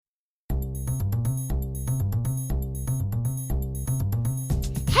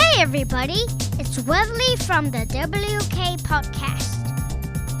everybody, it's Wesley from the WK Podcast.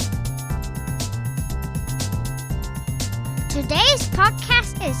 Today's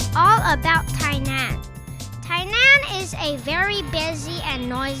podcast is all about Tainan. Tainan is a very busy and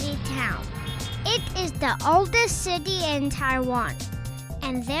noisy town. It is the oldest city in Taiwan,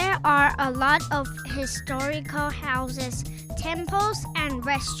 and there are a lot of historical houses, temples, and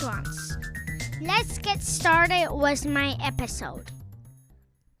restaurants. Let's get started with my episode.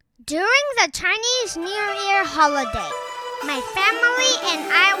 During the Chinese New Year holiday, my family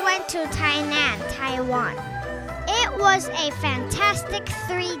and I went to Tainan, Taiwan. It was a fantastic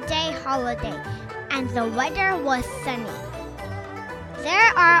 3-day holiday, and the weather was sunny.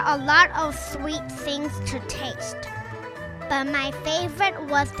 There are a lot of sweet things to taste, but my favorite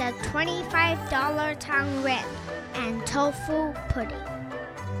was the $25 tang ren and tofu pudding.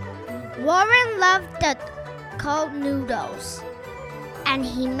 Warren loved the cold noodles, and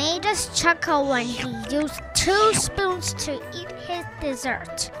he made us chuckle when he used 2 spoons to eat his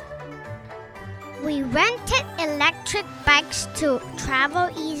dessert. We rented electric bikes to travel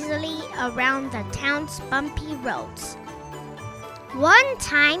easily around the town's bumpy roads. One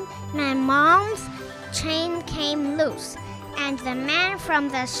time, my mom's chain came loose, and the man from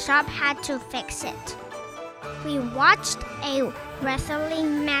the shop had to fix it. We watched a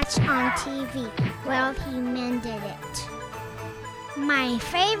wrestling match on TV while he mended it. My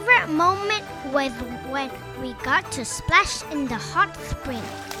favorite moment was when we got to splash in the hot spring.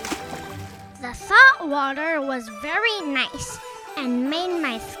 The salt water was very nice and made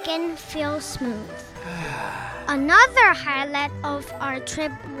my skin feel smooth. Another highlight of our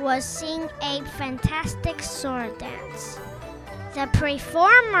trip was seeing a fantastic sword dance. The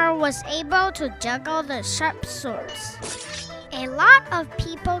performer was able to juggle the sharp swords. A lot of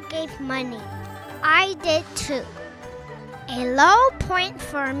people gave money. I did too. A low point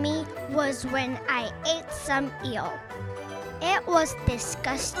for me was when I ate some eel. It was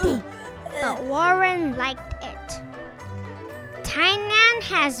disgusting, but Warren liked it. Tainan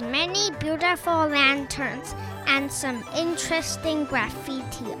has many beautiful lanterns and some interesting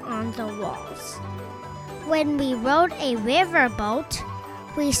graffiti on the walls. When we rode a riverboat,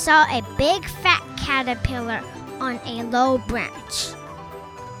 we saw a big fat caterpillar on a low branch.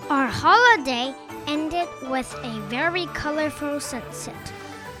 Our holiday ended with a very colorful sunset.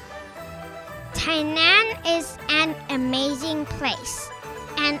 Tainan is an amazing place,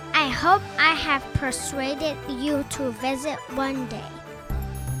 and I hope I have persuaded you to visit one day.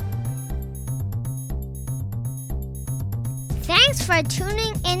 Thanks for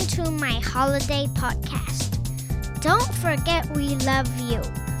tuning into my holiday podcast. Don't forget we love you,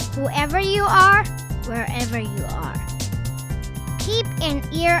 whoever you are, wherever you are. Keep an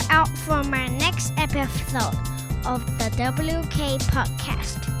ear out for my next episode of the WK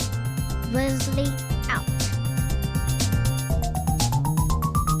Podcast. Wesley out.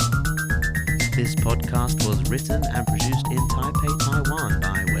 This podcast was written and produced in Taipei, Taiwan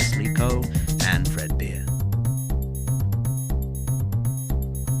by Wesley Ko and Fred Beard.